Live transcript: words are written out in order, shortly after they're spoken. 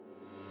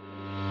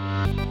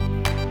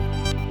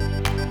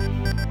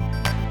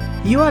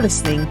You are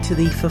listening to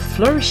the For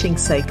Flourishing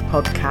Sake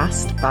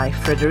podcast by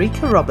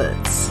Frederica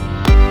Roberts.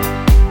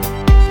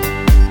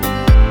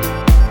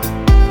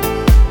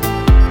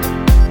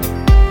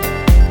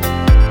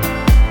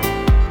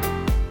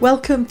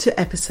 Welcome to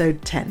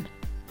episode 10.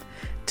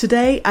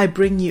 Today I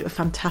bring you a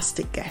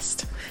fantastic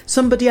guest,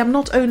 somebody I'm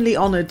not only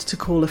honoured to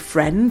call a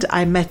friend.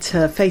 I met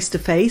her face to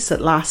face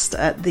at last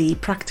at the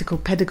Practical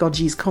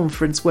Pedagogies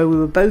conference where we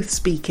were both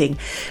speaking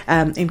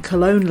in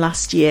Cologne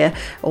last year,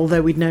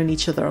 although we'd known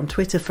each other on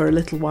Twitter for a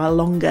little while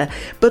longer,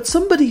 but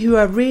somebody who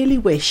I really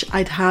wish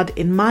I'd had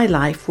in my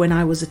life when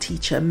I was a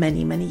teacher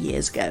many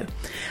years ago.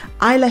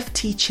 I left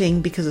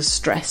teaching because of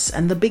stress,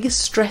 and the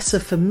biggest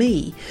stressor for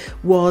me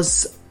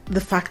was the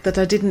fact that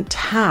I didn't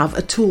have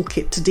a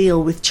toolkit to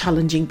deal with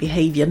challenging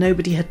behaviour.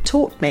 Nobody had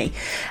taught me.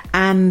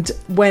 And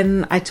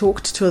when I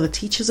talked to other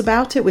teachers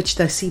about it, which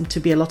there seemed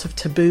to be a lot of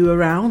taboo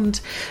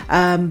around,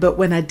 but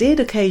when I did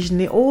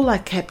occasionally, all I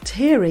kept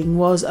hearing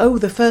was, oh,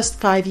 the first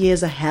 5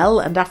 years are hell,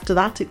 and after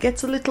that it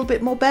gets a little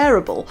bit more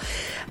bearable.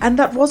 And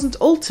that wasn't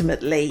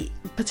ultimately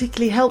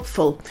particularly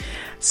helpful.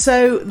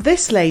 So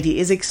this lady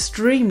is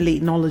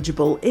extremely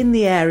knowledgeable in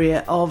the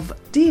area of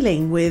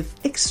dealing with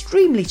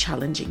extremely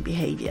challenging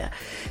behaviour.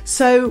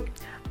 So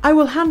I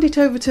will hand it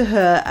over to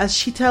her as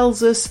she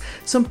tells us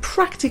some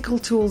practical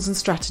tools and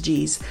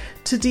strategies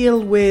to deal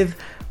with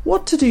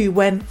what to do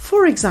when,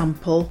 for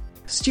example,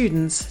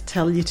 students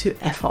tell you to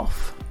F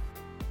off.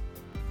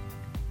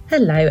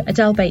 Hello,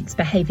 Adele Bates,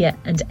 Behaviour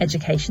and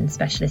Education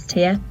Specialist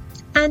here.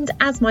 And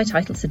as my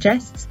title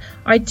suggests,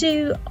 I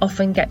do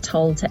often get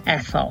told to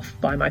F off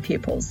by my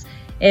pupils.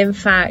 In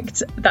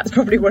fact, that's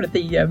probably one of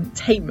the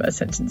tamer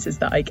sentences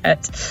that I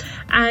get.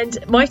 And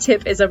my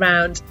tip is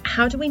around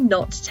how do we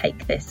not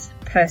take this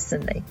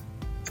personally?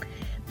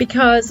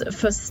 Because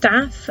for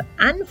staff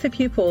and for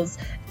pupils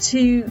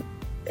to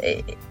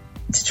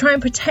try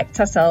and protect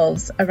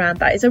ourselves around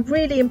that is a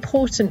really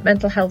important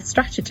mental health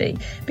strategy.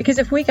 Because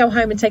if we go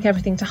home and take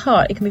everything to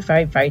heart, it can be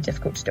very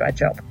difficult to do our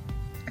job.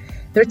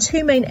 There are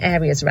two main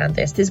areas around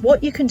this. There's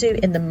what you can do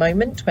in the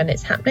moment when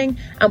it's happening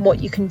and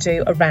what you can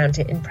do around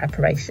it in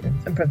preparation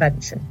and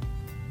prevention.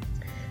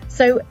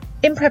 So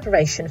in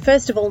preparation,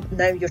 first of all,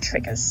 know your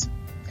triggers.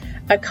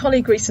 A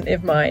colleague recently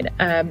of mine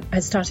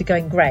has started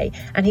going grey,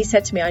 and he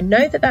said to me, I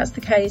know that that's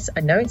the case. I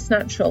know it's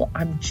natural.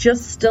 I'm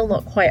just still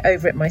not quite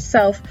over it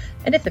myself.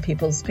 And if the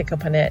pupils pick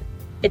up on it,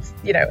 it's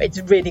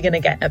really going to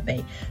get at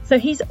me. So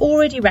he's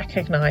already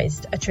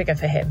recognised a trigger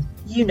for him.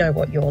 You know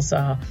what yours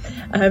are.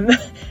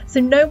 So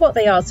know what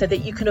they are so that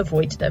you can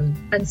avoid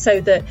them. And so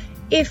that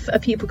if a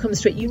pupil comes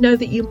to it, you know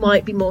that you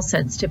might be more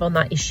sensitive on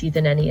that issue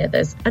than any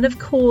others. And of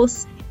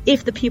course,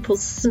 if the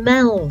pupils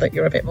smell that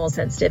you're a bit more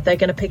sensitive, they're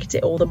going to pick at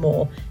it all the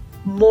more.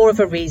 More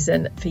of a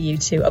reason for you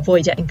to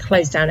avoid it and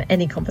close down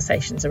any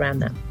conversations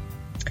around that.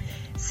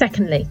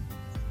 Secondly,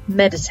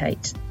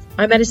 meditate.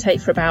 I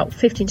meditate for about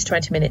 15 to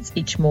 20 minutes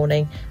each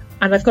morning,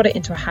 and I've got it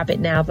into a habit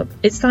now that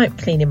it's like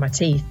cleaning my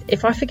teeth.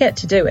 If I forget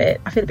to do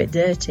it, I feel a bit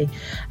dirty.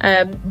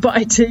 But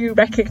I do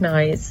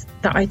recognise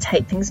that I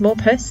take things more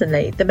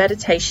personally. The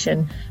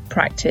meditation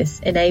practice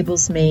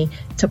enables me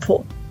to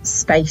put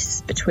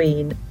space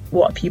between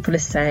what a pupil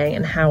is saying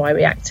and how I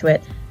react to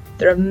it.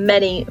 There are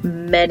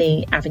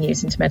many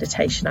avenues into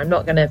meditation. I'm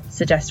not going to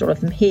suggest all of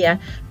them here,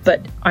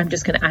 but I'm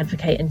just going to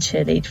advocate and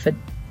cheerlead for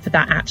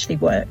that actually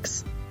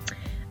works.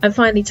 And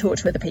finally, talk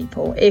to other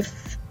people.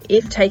 If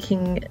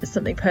taking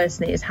something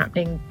personally is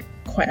happening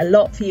quite a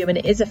lot for you and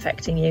it is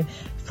affecting you,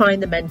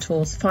 find the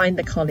mentors, find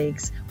the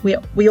colleagues. We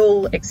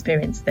all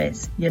experience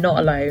this. You're not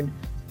alone.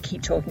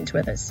 Keep talking to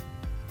others.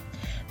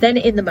 Then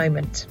in the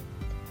moment,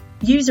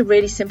 use a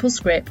really simple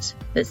script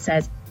that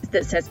says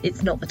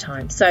it's not the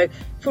time. So,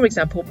 for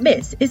example,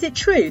 Miss, is it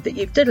true that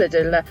you've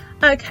diddle-diddle?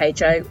 Okay,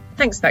 Joe,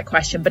 thanks for that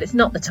question, but it's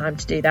not the time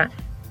to do that.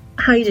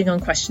 How are you doing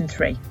on question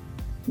 3?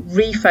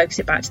 Refocus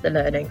it back to the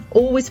learning.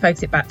 Always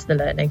focus it back to the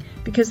learning,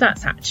 because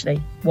that's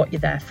actually what you're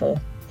there for.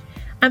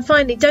 And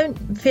finally, don't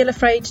feel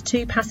afraid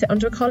to pass it on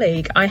to a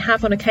colleague. I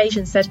have on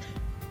occasion said,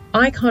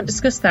 I can't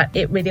discuss that.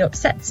 It really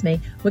upsets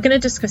me. We're going to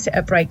discuss it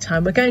at break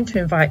time. We're going to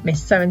invite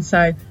Miss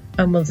So-and-so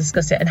and we'll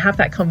discuss it and have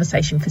that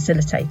conversation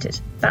facilitated.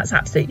 That's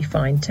absolutely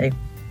fine too.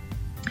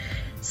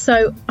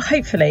 So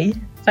hopefully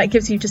that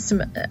gives you just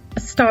some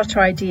starter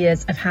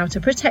ideas of how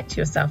to protect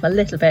yourself a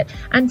little bit,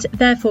 and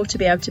therefore to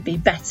be able to be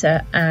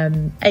better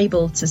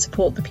able to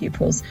support the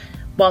pupils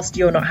whilst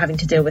you're not having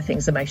to deal with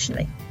things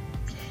emotionally.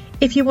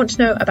 If you want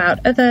to know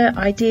about other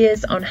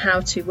ideas on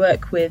how to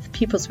work with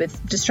pupils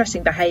with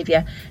distressing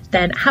behaviour,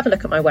 then have a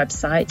look at my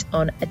website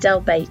on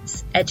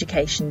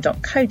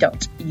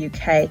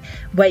adelebateseducation.co.uk,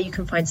 where you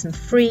can find some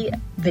free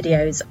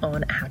videos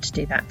on how to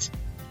do that.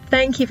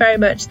 Thank you very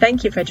much.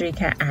 Thank you,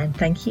 Frederica, and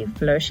thank you,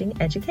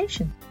 Flourishing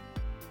Education.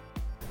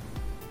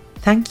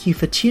 Thank you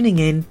for tuning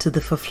in to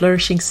the For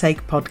Flourishing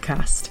Sake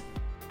podcast.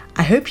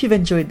 I hope you've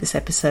enjoyed this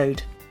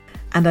episode,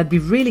 and I'd be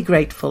really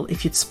grateful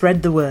if you'd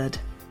spread the word.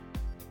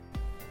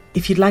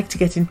 If you'd like to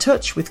get in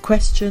touch with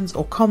questions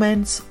or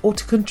comments, or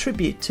to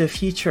contribute to a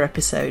future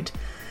episode,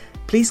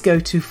 please go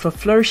to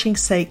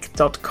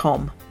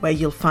forflourishingsake.com, where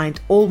you'll find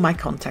all my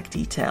contact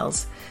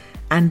details.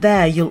 And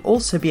there you'll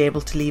also be able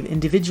to leave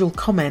individual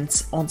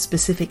comments on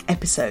specific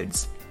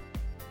episodes.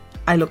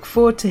 I look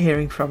forward to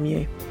hearing from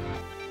you.